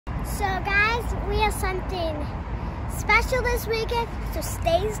So guys, we have something special this weekend, so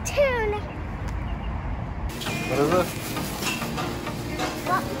stay tuned. What is it?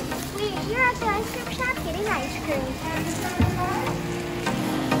 Well, we're at the ice cream shop getting ice cream.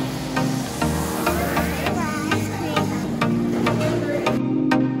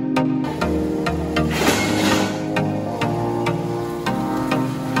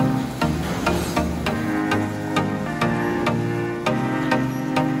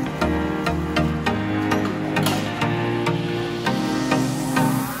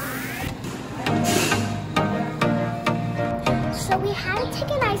 So we had to take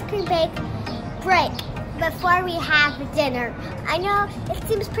an ice cream break before we have dinner. I know it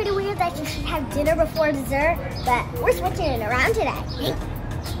seems pretty weird that you should have dinner before dessert, but we're switching it around today.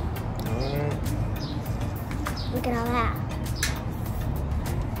 Look at all that.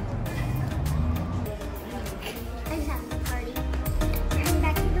 I just having a party. We're heading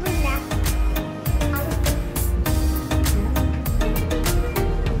back to the room now.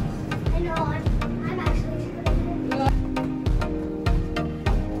 I know, I'm actually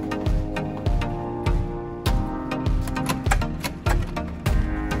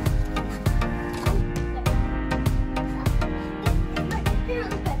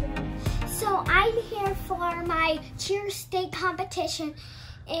I'm here for my cheer state competition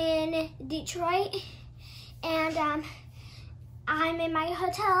in Detroit, and I'm in my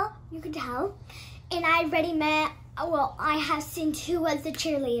hotel, you can tell, and I already met, well, I have seen two of the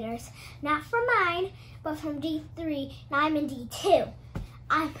cheerleaders, not from mine, but from D3, and I'm in D2.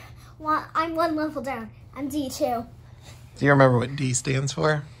 I'm one level down, I'm D2. Do you remember what D stands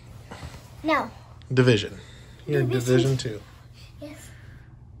for? No. Division. You're in Division 2. Yes.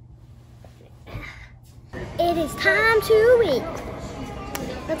 It is time to eat.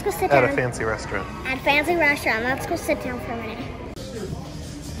 Let's go sit down. At a fancy restaurant. At a fancy restaurant. Let's go sit down for a minute.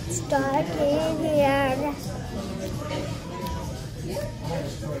 Stuck in here.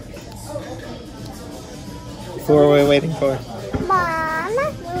 Who are we waiting for? Mom.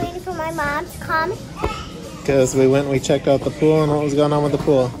 We're waiting for my mom to come. Because we went and we checked out the pool, and what was going on with the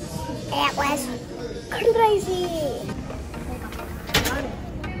pool? It was crazy.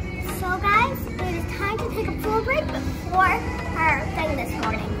 So guys, it is time to take a pool break before our thing this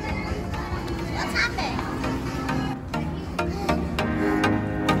morning. What's happening?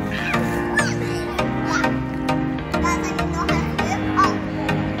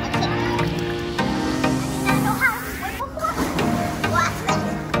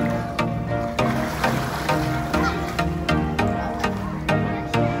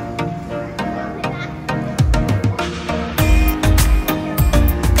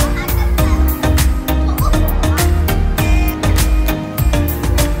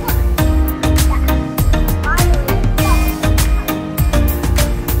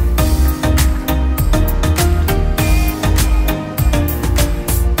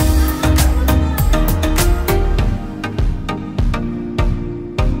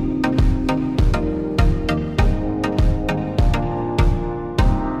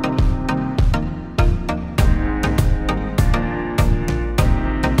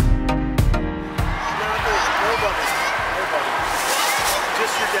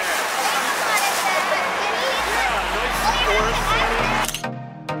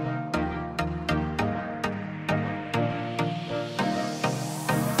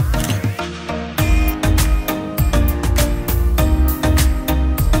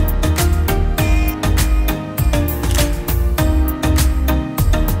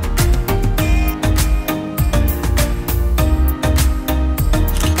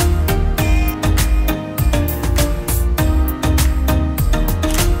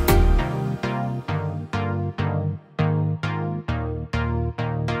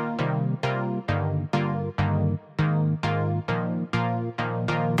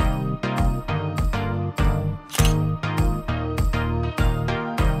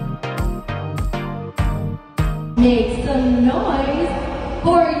 Make some noise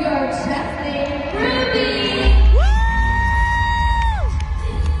for your trusted Ruby!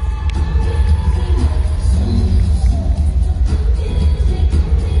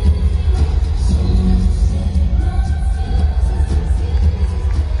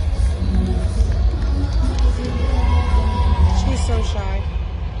 She's so shy.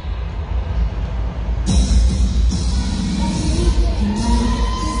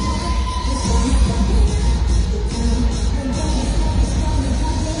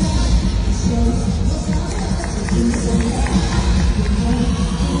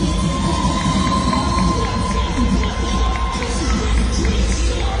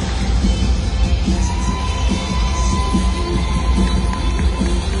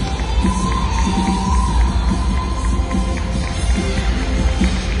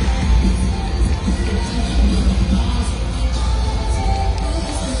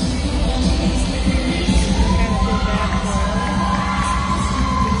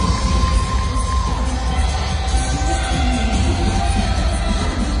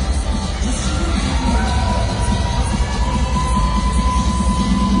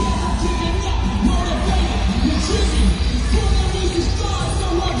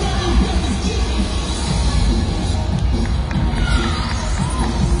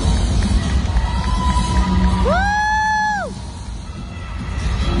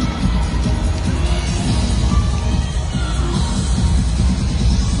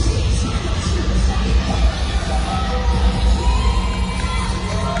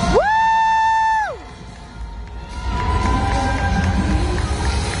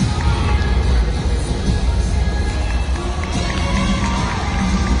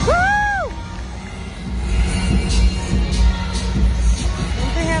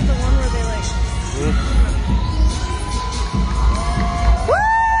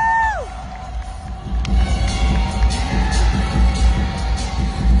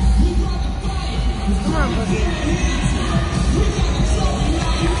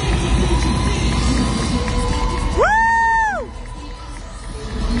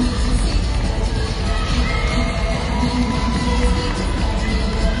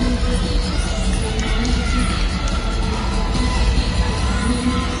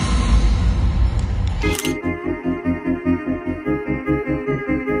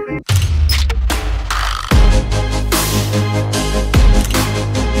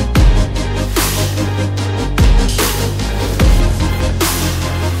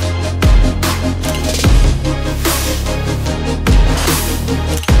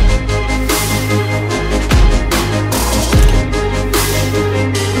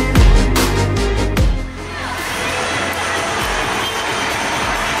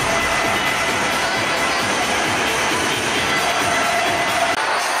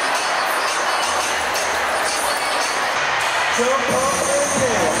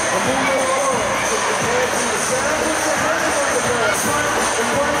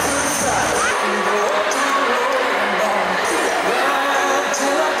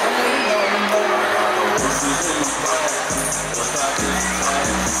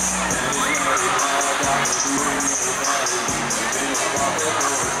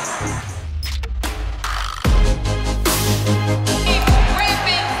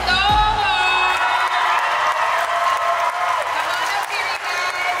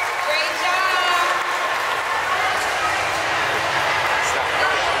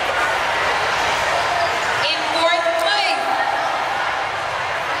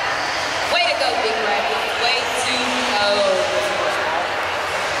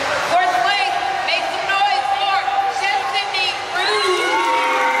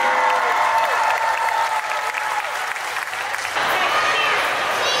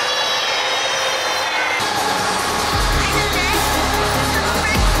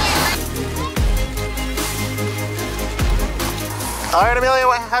 All right, Amelia,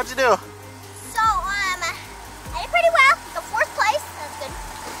 how'd you do? So, I did pretty well. The 4th place. That's good.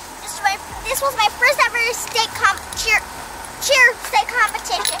 This was my first ever cheer state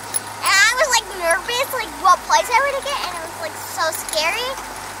competition, and I was like nervous, like what place I would get, and it was like so scary.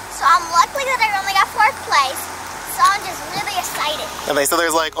 So I'm lucky that I only got 4th place. So I'm just really excited. And they said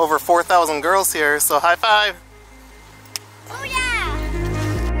there's like over 4,000 girls here, so high five.